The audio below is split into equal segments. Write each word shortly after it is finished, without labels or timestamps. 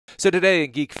So today in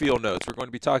Geek Field Notes, we're going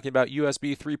to be talking about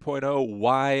USB 3.0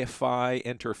 Wi-Fi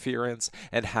interference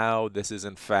and how this is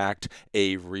in fact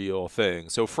a real thing.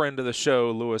 So friend of the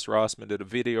show, Louis Rossman, did a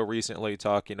video recently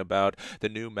talking about the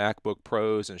new MacBook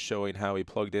Pros and showing how he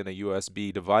plugged in a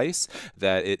USB device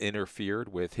that it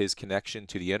interfered with his connection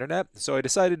to the internet. So I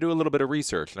decided to do a little bit of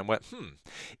research and I went,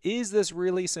 is this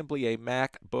really simply a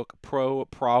MacBook Pro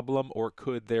problem, or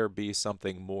could there be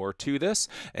something more to this?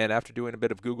 And after doing a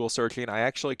bit of Google searching, I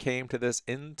actually came to this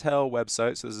Intel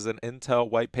website. So this is an Intel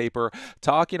white paper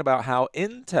talking about how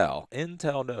Intel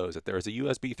knows that there is a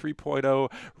USB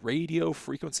 3.0 radio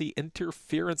frequency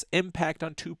interference impact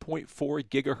on 2.4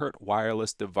 gigahertz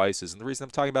wireless devices. And the reason I'm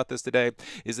talking about this today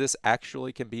is this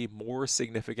actually can be more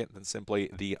significant than simply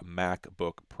the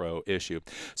MacBook Pro issue.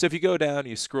 So if you go down,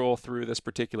 you scroll through this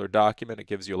particular document, it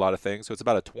gives you a lot of things. So it's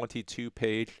about a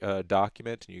 22-page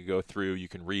document, and you go through, you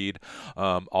can read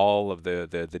all of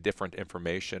the different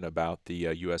information about the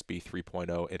USB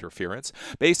 3.0 interference.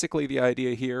 Basically, the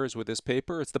idea here is with this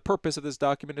paper, the purpose of this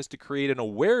document is to create an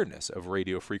awareness of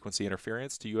radio frequency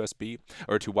interference to USB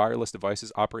or to wireless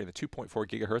devices operating the 2.4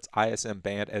 gigahertz ISM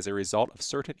band as a result of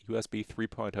certain USB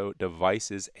 3.0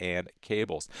 devices and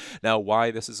cables. Now, why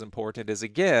this is important is,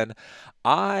 again,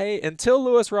 until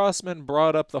Louis Rossman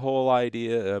brought up the whole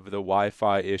idea of the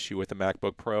Wi-Fi issue with the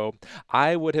MacBook Pro,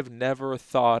 I would have never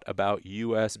thought about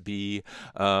USB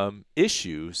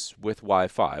issues with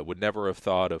Wi-Fi. I would never have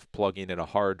thought of plugging in a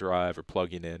hard drive or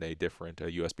plugging in a different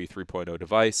USB 3.0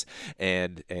 device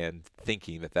and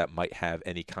thinking that that might have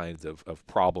any kinds of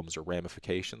problems or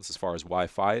ramifications as far as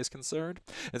Wi-Fi is concerned.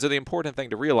 And so the important thing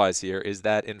to realize here is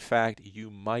that, in fact, you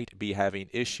might be having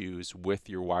issues with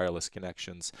your wireless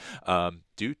connections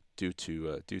due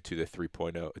to the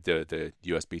 3.0, the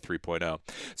USB 3.0.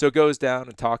 So it goes down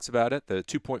and talks about it. The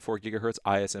 2.4 gigahertz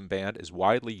ISM band is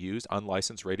widely used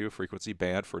unlicensed radio frequency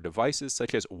band for devices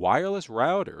such as wireless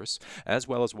routers, as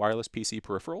well as wireless PC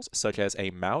peripherals, such as a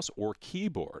mouse or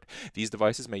keyboard. These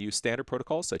devices may use standard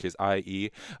protocols such as IEEE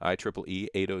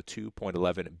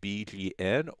 802.11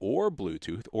 BGN or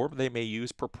Bluetooth, or they may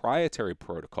use proprietary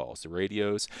protocols. The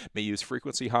radios may use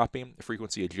frequency hopping,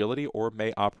 frequency agility, or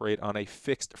may operate on a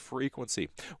fixed frequency.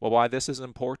 Well, why this is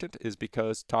important is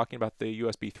because talking about the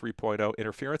USB 3.0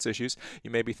 interference issues,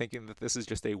 you may be thinking that this is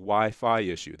just a Wi-Fi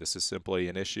issue. This is simply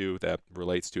an issue that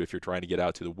relates to if you're trying to get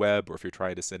out to the web or if you're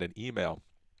trying to send an email.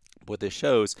 What this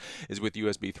shows is with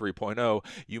USB 3.0,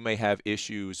 you may have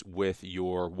issues with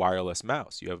your wireless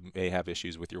mouse. You may have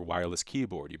issues with your wireless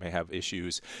keyboard. You may have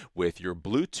issues with your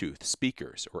Bluetooth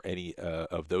speakers or any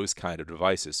of those kind of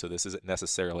devices. So this isn't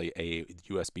necessarily a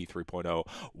USB 3.0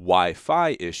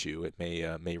 Wi-Fi issue. It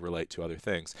may relate to other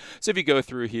things. So if you go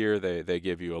through here, they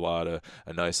give you a lot of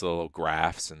nice little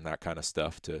graphs and that kind of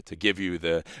stuff to give you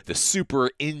the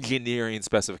super engineering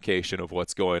specification of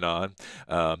what's going on.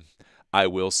 I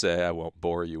will say, I won't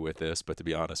bore you with this, but to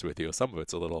be honest with you, some of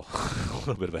it's a little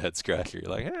bit of a head scratcher.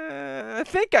 You're like, I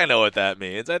think I know what that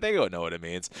means. I think I know what it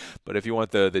means. But if you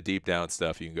want the deep down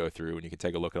stuff, you can go through and you can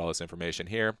take a look at all this information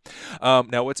here.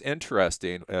 Now, what's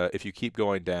interesting, if you keep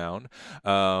going down,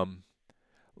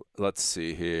 let's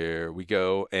see here. We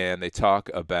go and they talk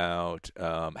about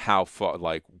how far,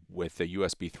 like with the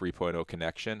USB 3.0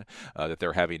 connection, that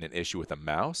they're having an issue with a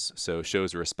mouse. So it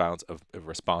shows a response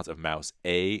of mouse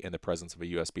A in the presence of a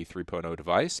USB 3.0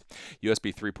 device.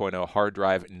 USB 3.0 hard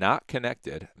drive not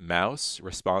connected. Mouse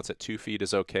response at 2 feet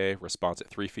is okay. Response at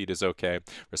 3 feet is okay.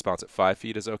 Response at 5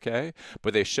 feet is okay.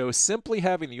 But they show simply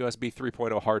having the USB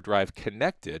 3.0 hard drive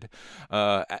connected.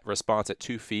 Response at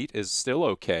 2 feet is still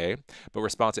okay, but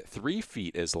response at 3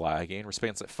 feet is lagging.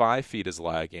 Response at 5 feet is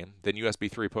lagging. Then USB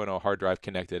 3.0 hard drive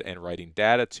connected and writing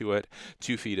data to it.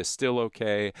 2 feet is still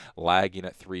okay. Lagging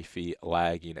at 3 feet,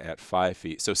 lagging at 5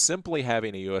 feet. So simply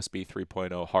having a USB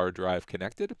 3.0 hard drive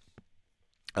connected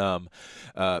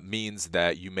means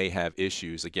that you may have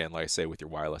issues, again, like I say, with your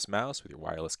wireless mouse, with your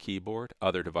wireless keyboard,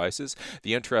 other devices.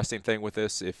 The interesting thing with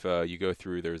this, if you go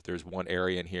through, there's one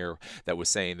area in here that was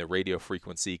saying the radio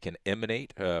frequency can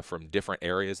emanate from different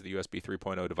areas of the USB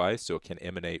 3.0 device. So it can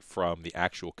emanate from the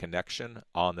actual connection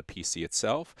on the PC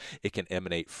itself. It can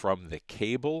emanate from the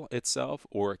cable itself,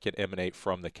 or it can emanate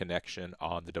from the connection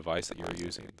on the device that you're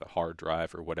using, the hard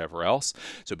drive or whatever else.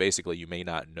 So basically, you may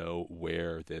not know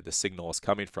where the signal is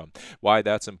coming from. Why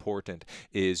that's important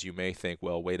is you may think,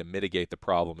 well, way to mitigate the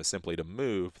problem is simply to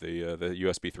move the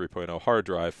USB 3.0 hard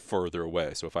drive further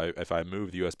away. So if I move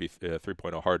the USB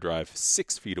 3.0 hard drive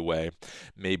 6 feet away,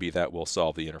 maybe that will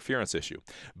solve the interference issue.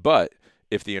 But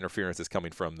if the interference is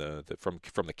coming from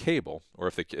the cable, or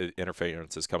if the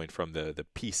interference is coming from the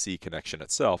PC connection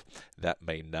itself, that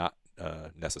may not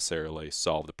necessarily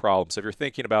solve the problem. So if you're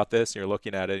thinking about this and you're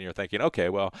looking at it and you're thinking, okay,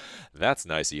 well, that's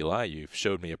nice, Eli, you've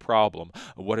showed me a problem.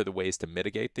 What are the ways to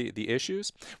mitigate the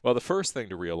issues? Well, the first thing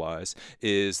to realize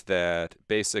is that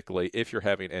basically if you're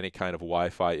having any kind of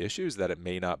Wi-Fi issues, that it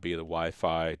may not be the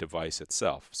Wi-Fi device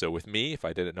itself. So with me, if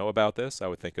I didn't know about this, I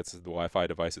would think it's the Wi-Fi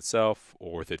device itself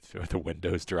or the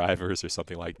Windows drivers or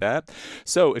something like that.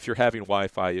 So if you're having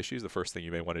Wi-Fi issues, the first thing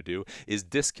you may want to do is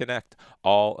disconnect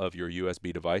all of your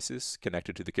USB devices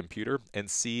connected to the computer and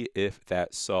see if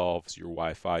that solves your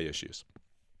Wi-Fi issues.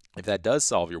 If that does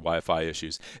solve your Wi-Fi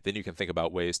issues, then you can think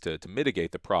about ways to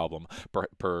mitigate the problem,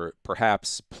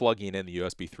 perhaps plugging in the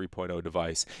USB 3.0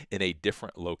 device in a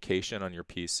different location on your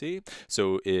PC.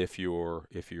 So if you're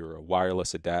a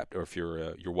wireless adapter, or if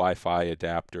your Wi-Fi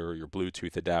adapter, or your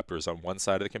Bluetooth adapter is on one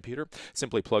side of the computer,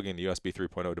 simply plugging the USB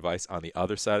 3.0 device on the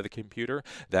other side of the computer,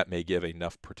 that may give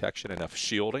enough protection, enough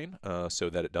shielding, so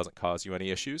that it doesn't cause you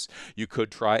any issues. You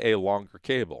could try a longer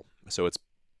cable. So it's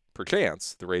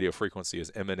perchance the radio frequency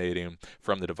is emanating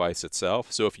from the device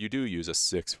itself. So if you do use a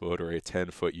 6-foot or a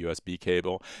 10-foot USB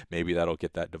cable, maybe that'll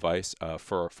get that device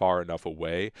far enough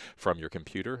away from your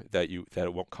computer that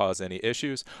it won't cause any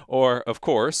issues. Or of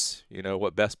course, you know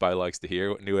what Best Buy likes to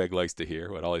hear, what Newegg likes to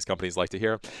hear, what all these companies like to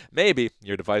hear, maybe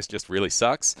your device just really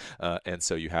sucks, and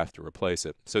so you have to replace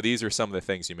it. So these are some of the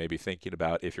things you may be thinking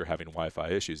about if you're having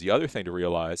Wi-Fi issues. The other thing to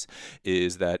realize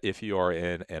is that if you are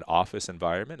in an office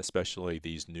environment, especially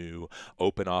these new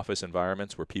open office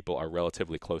environments where people are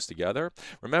relatively close together.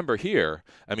 Remember here,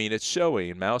 I mean, it's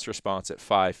showing mouse response at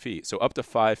 5 feet, so up to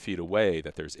 5 feet away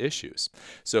that there's issues.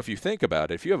 So if you think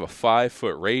about it, if you have a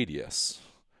 5-foot radius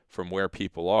from where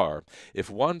people are,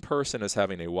 if one person is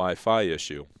having a Wi-Fi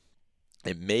issue,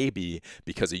 it may be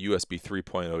because a USB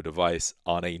 3.0 device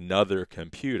on another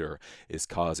computer is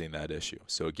causing that issue.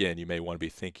 So again, you may want to be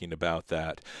thinking about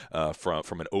that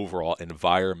from an overall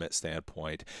environment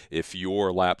standpoint. If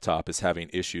your laptop is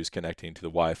having issues connecting to the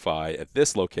Wi-Fi at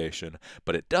this location,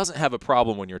 but it doesn't have a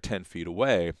problem when you're 10 feet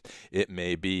away, it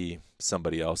may be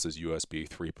somebody else's USB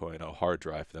 3.0 hard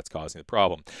drive that's causing the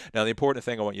problem. Now, the important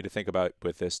thing I want you to think about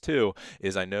with this too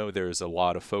is I know there's a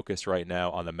lot of focus right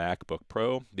now on the MacBook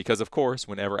Pro because, of course,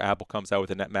 whenever Apple comes out with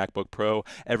a MacBook Pro,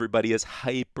 everybody is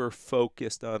hyper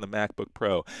focused on the MacBook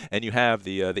Pro. And you have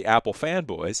the Apple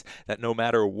fanboys that no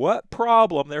matter what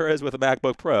problem there is with a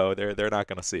MacBook Pro, they're not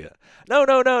going to see it. No,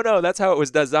 no, no, no. That's how it was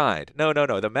designed. No, no,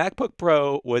 no. The MacBook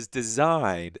Pro was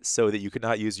designed so that you could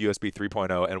not use USB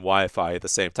 3.0 and Wi-Fi at the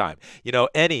same time. You know,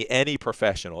 any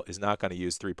professional is not going to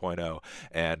use 3.0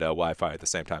 and Wi-Fi at the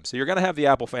same time. So you're going to have the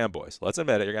Apple fanboys. Let's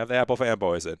admit it. You're going to have the Apple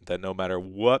fanboys that no matter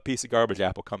what piece of garbage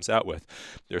Apple comes out with,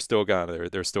 they're still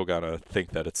gonna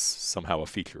think that it's somehow a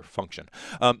feature function.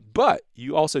 But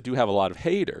you also do have a lot of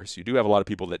haters. You do have a lot of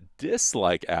people that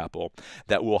dislike Apple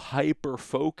that will hyper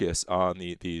focus on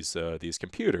these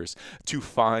computers to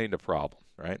find a problem,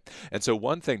 right? And so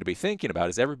one thing to be thinking about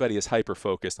is everybody is hyper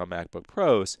focused on MacBook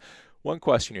Pros. One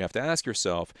question you have to ask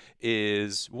yourself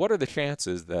is, what are the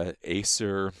chances that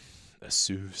Acer,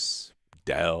 Asus,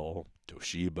 Dell,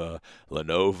 Toshiba,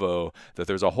 Lenovo, that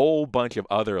there's a whole bunch of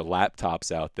other laptops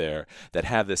out there that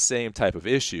have the same type of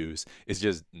issues? It's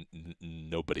just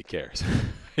nobody cares.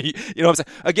 You know what I'm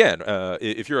saying? Again,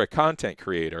 if you're a content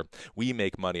creator, we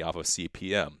make money off of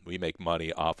CPM. We make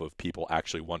money off of people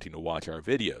actually wanting to watch our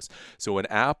videos. So when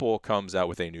Apple comes out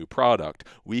with a new product,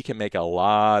 we can make a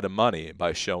lot of money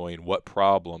by showing what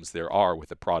problems there are with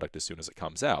the product as soon as it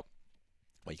comes out.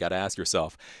 Well, you got to ask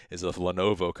yourself, is if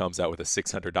Lenovo comes out with a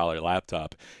 $600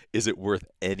 laptop, is it worth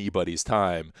anybody's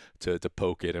time to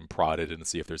poke it and prod it and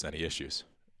see if there's any issues?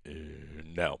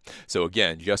 No. So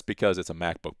again, just because it's a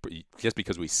MacBook, just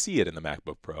because we see it in the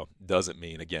MacBook Pro, doesn't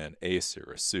mean, again,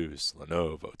 Acer, Asus,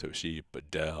 Lenovo, Toshiba,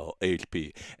 Dell,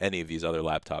 HP, any of these other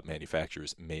laptop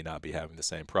manufacturers may not be having the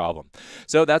same problem.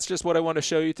 So that's just what I want to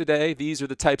show you today. These are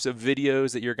the types of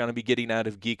videos that you're going to be getting out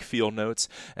of Geek Field Notes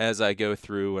as I go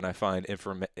through and I find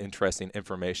interesting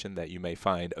information that you may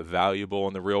find valuable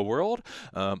in the real world.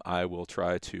 I will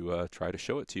try to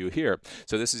show it to you here.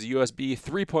 So this is USB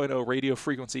 3.0 radio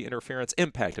frequency interference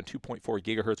impact on 2.4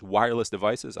 gigahertz wireless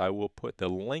devices. I will put the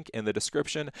link in the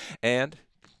description. And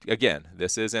again,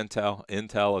 this is Intel.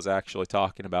 Intel is actually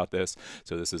talking about this,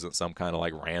 so this isn't some kind of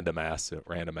like random ass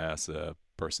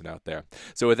person out there.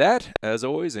 So with that, as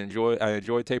always, I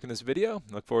enjoyed taping this video.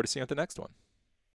 Look forward to seeing you at the next one.